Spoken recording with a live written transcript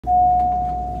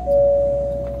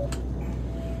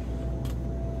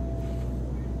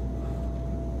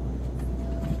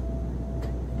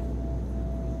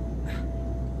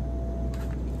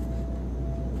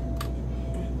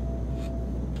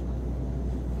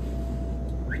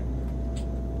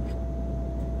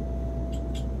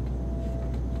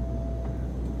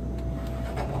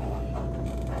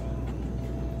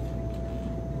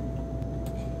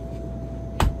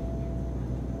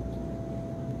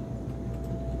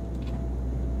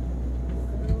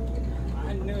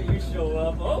show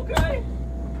up. Okay.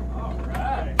 All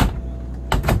right.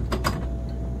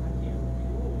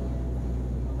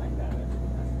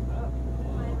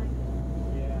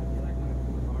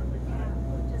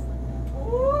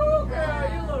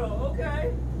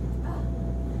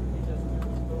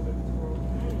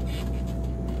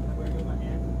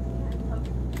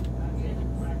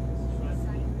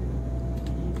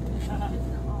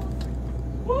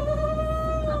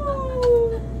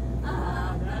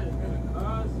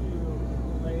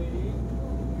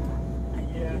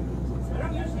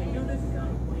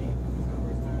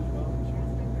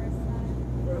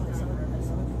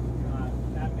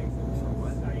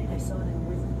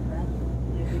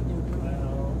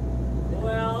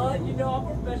 You know, I'm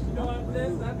professional at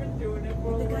this. I've been doing it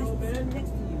for a little bit.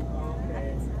 Next to you.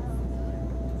 Okay.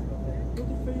 Look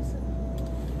at face.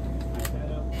 Tie that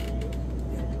up for you.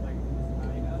 Yeah, you like this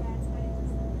tying up? Yeah, it's fine.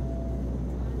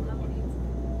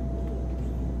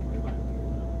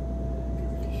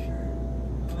 Sure.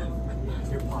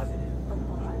 You're positive.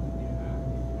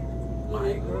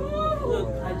 My girl. Look,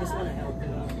 I just want to help you.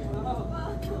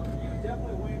 You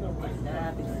definitely win the right. That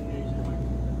happens to me.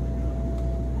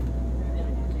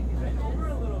 Over a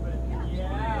little bit.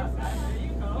 Yeah, there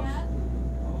you go. Yeah.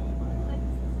 Oh my God.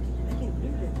 I can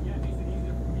hear it. Yeah, it makes it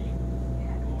easier for me.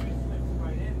 Oh, it slips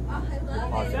right in. Oh, I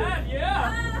love it. That,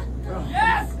 yeah.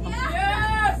 Yes!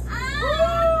 Yes! Woo!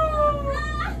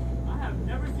 I have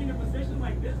never seen a position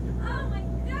like this before. Oh my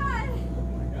God. Oh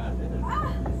my God, this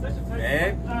is such a tight.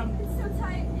 It's so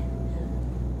tight.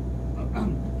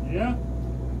 Yeah?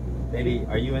 Baby,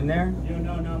 are you in there?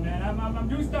 No, man. I'm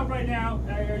doing stuff right now.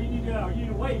 You need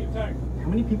to wait your turn. How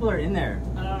many people are in there?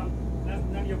 That's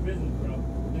none of your business, bro.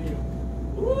 None of you.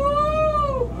 Woo!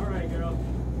 All right, girl.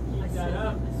 Keep that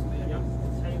up. Yep.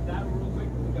 Tighten that real quick.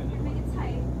 Make it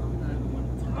tight.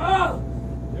 Oh!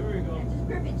 There we go. Just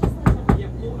grip it, just like Yeah,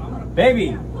 pull. I'm gonna.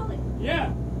 Baby! pull it.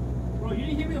 Yeah. Bro, you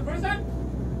didn't hear me the first time?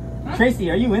 Huh?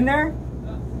 Tracy, are you in there?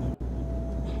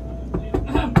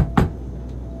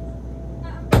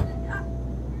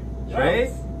 Trace?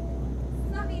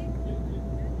 It's not me.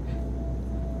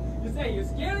 You say you're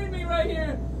scaring me right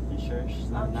here. You sure she's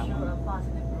not in that one? I'm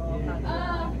positive, bro.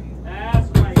 That's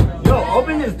right, girl. Yo,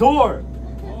 open this door!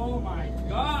 Oh my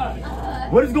God.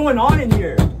 What is going on in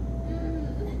here?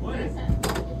 What is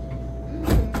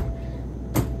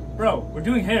Bro, we're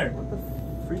doing hair. What the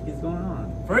freak is going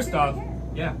on? First off,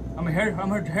 yeah, I'm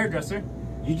her hairdresser.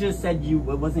 You just said it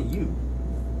wasn't you.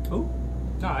 Who?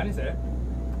 No, I didn't say that.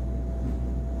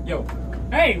 Yo,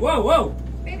 hey, whoa.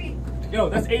 Baby, Yo,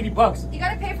 that's $80. you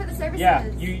gotta pay for the services. Yeah,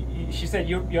 she said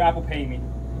you're Apple paying me.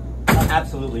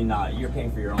 Absolutely not. You're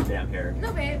paying for your own damn hair.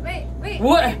 No, babe, wait.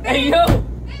 What? Babe, Hey, yo.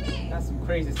 Baby. That's some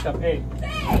crazy stuff. Hey,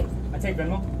 Babe. I take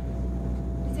Venmo.